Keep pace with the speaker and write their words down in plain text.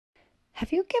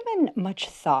Have you given much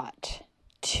thought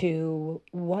to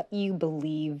what you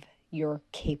believe you're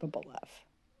capable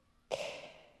of?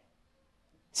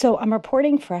 So, I'm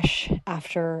reporting fresh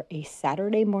after a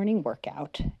Saturday morning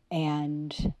workout,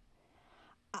 and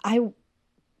I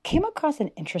came across an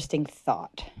interesting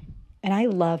thought. And I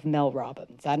love Mel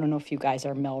Robbins. I don't know if you guys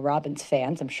are Mel Robbins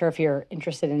fans. I'm sure if you're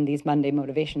interested in these Monday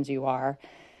motivations, you are.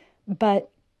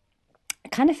 But I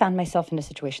kind of found myself in a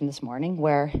situation this morning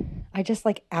where I just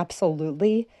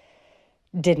absolutely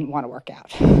didn't want to work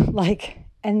out.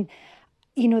 And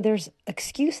there's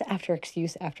excuse after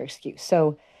excuse after excuse.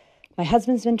 So my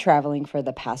husband's been traveling for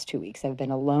the past 2 weeks. I've been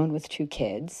alone with two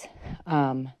kids.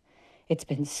 It's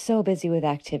been so busy with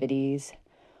activities.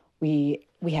 We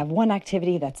have one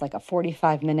activity that's like a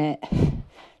 45-minute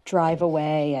drive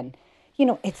away. And,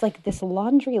 it's like this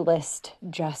laundry list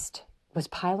just was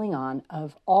piling on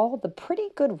of all the pretty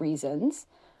good reasons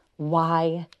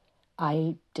why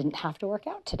I didn't have to work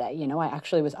out today. I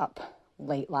actually was up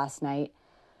late last night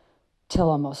till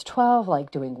almost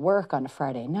 12, doing work on a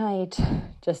Friday night,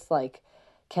 just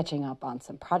catching up on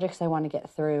some projects I want to get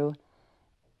through.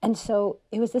 And so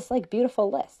it was this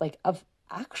beautiful list, of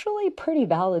actually pretty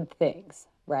valid things,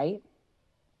 right?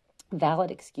 Valid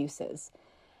excuses.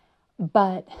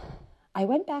 But I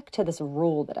went back to this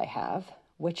rule that I have,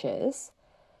 which is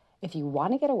if you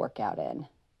want to get a workout in,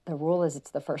 the rule is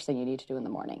it's the first thing you need to do in the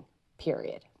morning,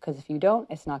 period. Because if you don't,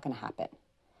 it's not going to happen.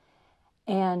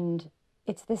 And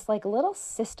it's this little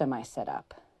system I set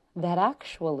up that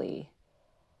actually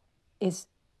is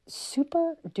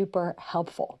super duper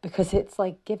helpful because it's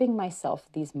giving myself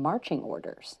these marching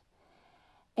orders.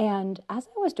 And as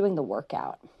I was doing the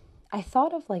workout, I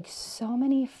thought of so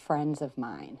many friends of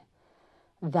mine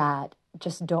that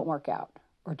just don't work out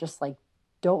or just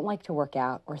don't like to work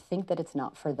out or think that it's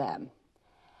not for them.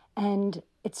 And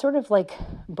it sort of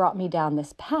brought me down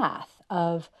this path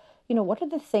of, what are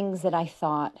the things that I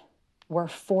thought were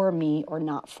for me or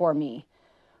not for me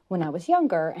when I was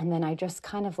younger. And then I just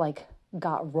kind of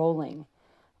got rolling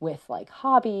with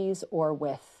hobbies or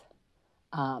with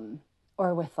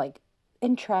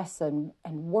interests and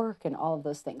work and all of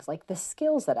those things, the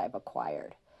skills that I've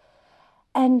acquired.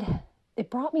 And it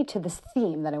brought me to this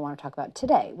theme that I want to talk about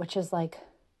today, which is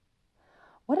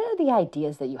what are the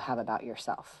ideas that you have about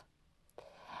yourself?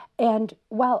 And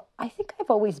while I think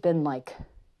I've always been I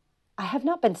have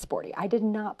not been sporty. I did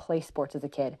not play sports as a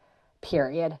kid,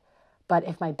 period. But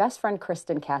if my best friend,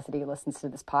 Kristen Cassidy, listens to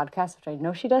this podcast, which I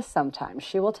know she does sometimes,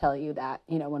 she will tell you that,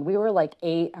 when we were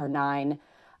 8 or 9,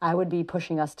 I would be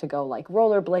pushing us to go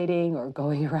rollerblading or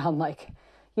going around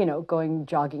going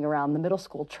jogging around the middle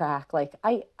school track.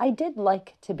 I did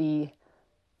like to be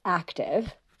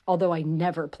active, although I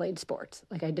never played sports.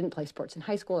 I didn't play sports in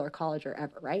high school or college or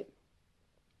ever, right?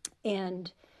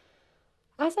 And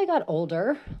as I got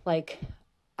older,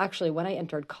 actually when I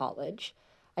entered college,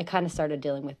 I kind of started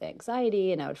dealing with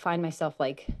anxiety, and I would find myself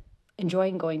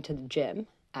enjoying going to the gym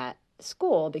at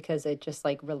school because it just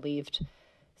relieved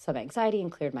some anxiety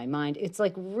and cleared my mind. It's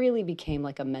really became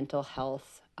a mental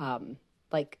health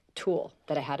tool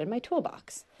that I had in my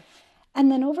toolbox.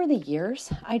 And then over the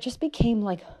years, I just became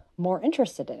more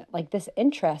interested in it. This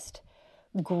interest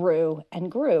grew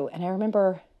and grew. And I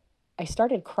remember I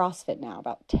started CrossFit now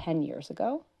about 10 years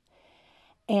ago,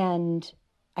 and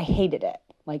I hated it.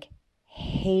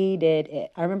 Hated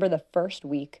it. I remember the first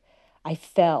week I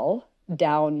fell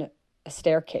down a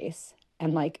staircase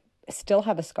and still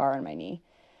have a scar on my knee.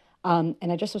 And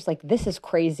I just was this is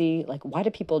crazy. Why do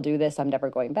people do this? I'm never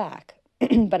going back.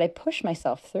 But I pushed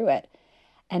myself through it.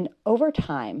 And over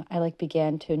time, I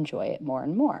began to enjoy it more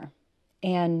and more.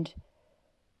 And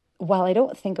while I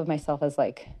don't think of myself as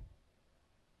a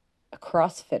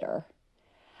CrossFitter,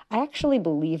 I actually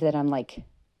believe that I'm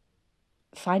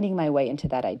finding my way into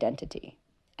that identity,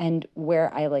 and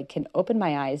where I can open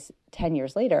my eyes 10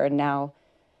 years later, and now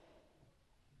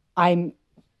I'm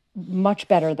much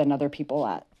better than other people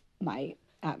at my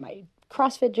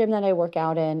CrossFit gym that I work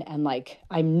out in, and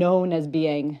I'm known as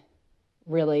being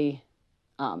really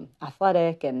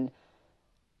athletic, and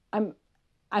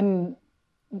I'm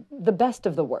the best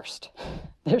of the worst.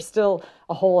 There's still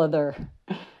a whole other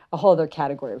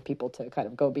category of people to kind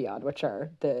of go beyond, which are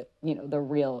the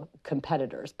real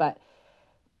competitors. But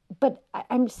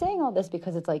I'm saying all this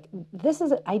because it's this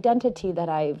is an identity that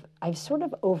I've sort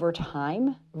of over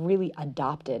time really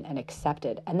adopted and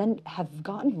accepted, and then have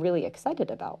gotten really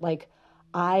excited about.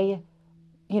 I,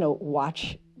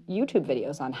 watch YouTube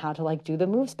videos on how to do the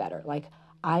moves better.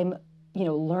 I'm,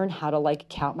 learn how to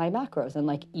count my macros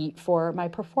and eat for my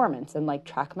performance and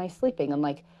track my sleeping, and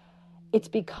it's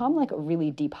become like a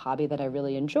really deep hobby that I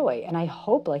really enjoy. And I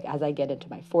hope like as I get into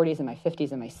my 40s and my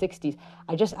 50s and my 60s,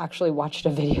 I just actually watched a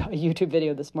YouTube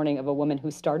video this morning of a woman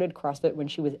who started CrossFit when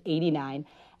she was 89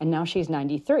 and now she's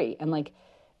 93. And like,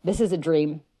 this is a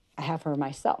dream I have for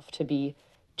myself, to be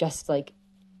just like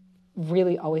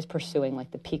really always pursuing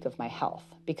like the peak of my health.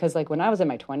 Because like when I was in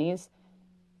my 20s,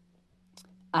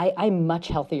 I'm much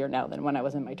healthier now than when I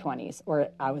was in my 20s or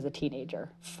I was a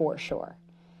teenager, for sure.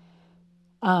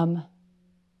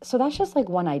 So that's just like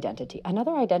one identity.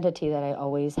 Another identity that I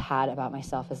always had about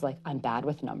myself is like, I'm bad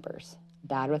with numbers,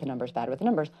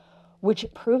 which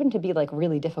proven to be like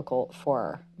really difficult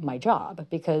for my job,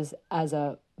 because as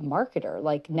a marketer,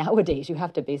 like nowadays you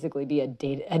have to basically be a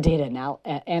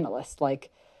data analyst,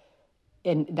 like,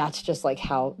 and that's just like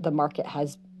how the market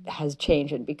has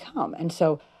changed and become. And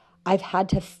so I've had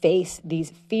to face these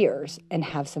fears and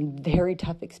have some very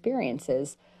tough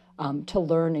experiences to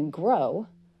learn and grow.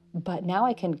 But now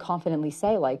I can confidently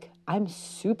say, like, I'm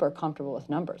super comfortable with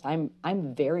numbers.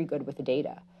 I'm very good with the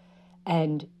data.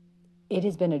 And it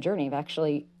has been a journey. I've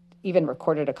actually even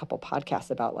recorded a couple podcasts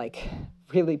about like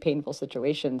really painful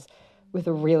situations with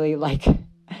a really like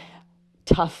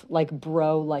tough, like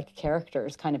bro like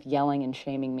characters kind of yelling and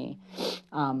shaming me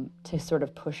to sort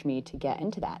of push me to get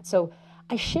into that. So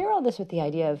I share all this with the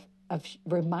idea of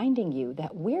reminding you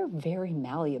that we're very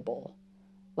malleable.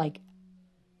 Like,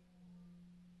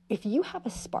 if you have a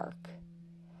spark,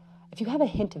 if you have a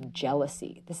hint of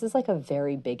jealousy, this is like a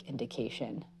very big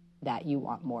indication that you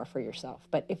want more for yourself.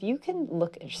 But if you can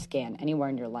look or scan anywhere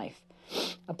in your life,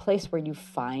 a place where you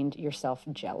find yourself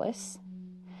jealous,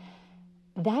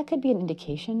 that could be an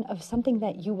indication of something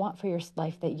that you want for your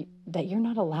life that you're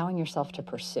not allowing yourself to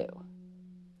pursue,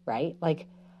 right? Like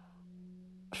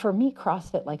for me,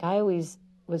 CrossFit, like I always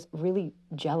was really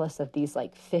jealous of these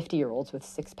like 50-year-olds with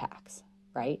six packs,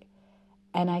 right?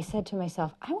 And I said to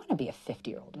myself, I want to be a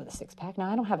 50-year-old with a six pack. Now,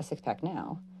 I don't have a six pack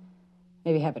now.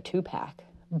 Maybe I have a two pack.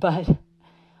 But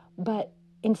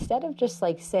instead of just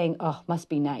like saying, oh, must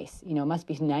be nice, must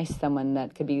be nice someone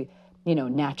that could be,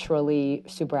 naturally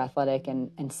super athletic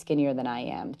and skinnier than I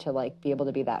am to like be able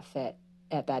to be that fit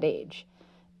at that age.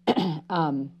 And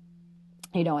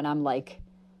I'm like,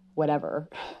 whatever,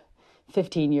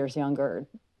 15 years younger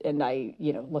and I,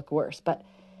 look worse. But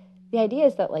the idea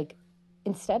is that like,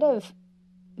 instead of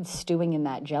stewing in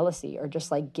that jealousy or just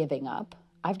like giving up,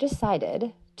 I've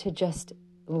decided to just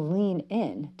lean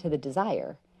in to the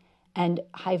desire. And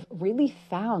I've really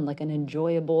found like an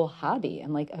enjoyable hobby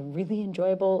and like a really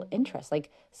enjoyable interest,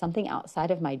 like something outside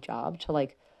of my job to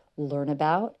like learn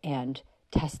about and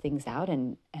test things out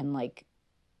and like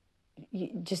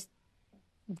just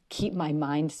keep my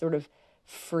mind sort of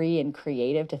free and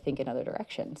creative to think in other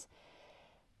directions.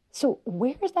 So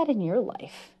where is that in your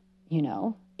life?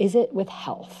 Is it with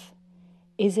health?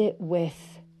 Is it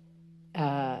with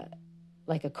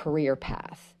like a career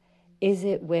path? Is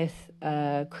it with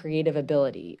creative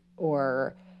ability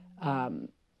or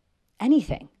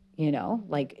anything,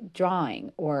 like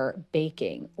drawing or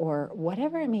baking or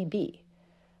whatever it may be?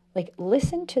 Like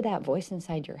listen to that voice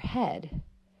inside your head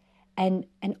and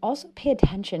also pay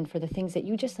attention for the things that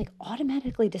you just like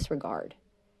automatically disregard.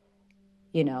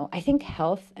 I think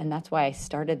health, and that's why I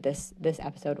started this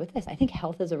episode with this. I think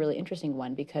health is a really interesting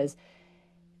one because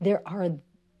there are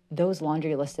those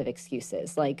laundry list of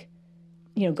excuses. Like,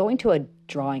 going to a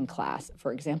drawing class,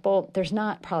 for example, there's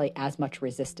not probably as much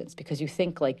resistance because you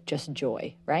think like just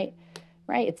joy, right?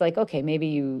 Right? It's like, okay, maybe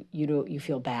you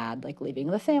feel bad like leaving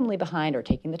the family behind or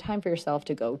taking the time for yourself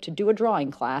to go to do a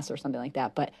drawing class or something like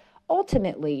that. But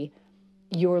ultimately,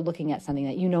 you're looking at something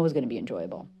that is going to be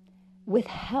enjoyable. With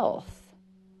health,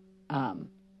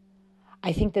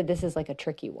 I think that this is like a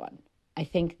tricky one. I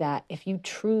think that if you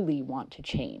truly want to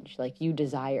change, like you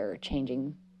desire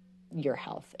changing your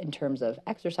health in terms of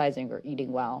exercising or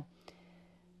eating well,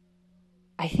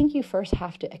 I think you first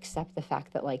have to accept the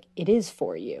fact that like it is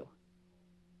for you.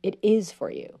 It is for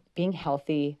you. Being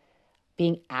healthy,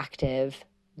 being active,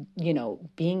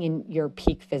 being in your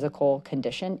peak physical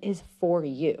condition is for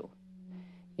you.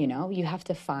 You have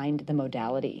to find the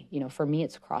modality. For me,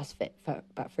 it's CrossFit,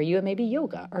 but for you, it may be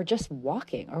yoga or just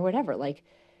walking or whatever. Like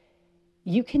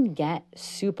you can get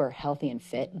super healthy and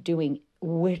fit doing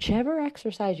whichever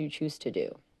exercise you choose to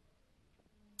do.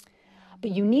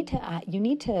 But you need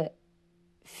to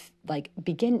like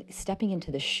begin stepping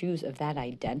into the shoes of that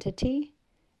identity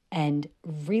and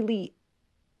really,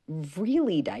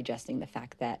 really digesting the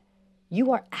fact that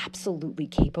you are absolutely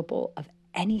capable of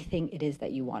anything it is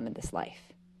that you want in this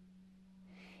life.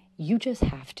 You just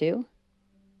have to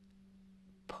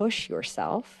push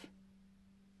yourself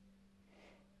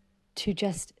to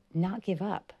just not give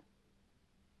up,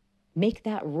 make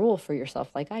that rule for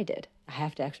yourself like I did. I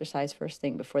have to exercise first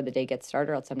thing before the day gets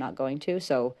started, or else I'm not going to.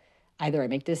 So either I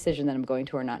make the decision that I'm going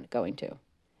to or not going to.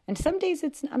 And some days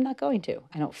I'm not going to.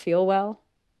 I don't feel well.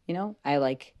 I'm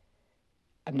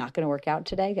not going to work out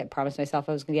today. I promised myself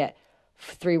I was going to get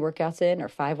 3 workouts in or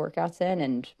 5 workouts in,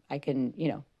 and I can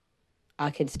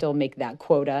still make that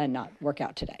quota and not work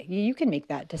out today. You can make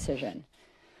that decision.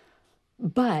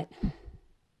 But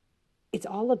it's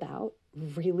all about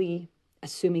really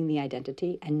assuming the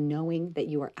identity and knowing that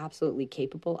you are absolutely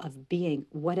capable of being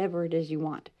whatever it is you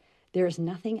want. There is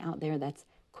nothing out there that's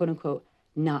quote unquote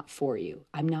not for you.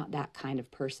 I'm not that kind of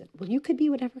person. Well, you could be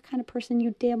whatever kind of person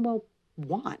you damn well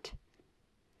want.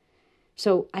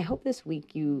 So I hope this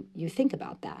week you think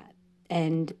about that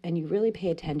and you really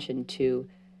pay attention to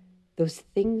those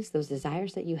things, those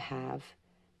desires that you have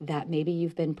that maybe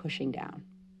you've been pushing down.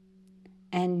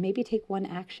 And maybe take one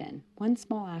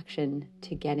small action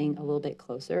to getting a little bit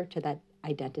closer to that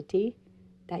identity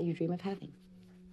that you dream of having.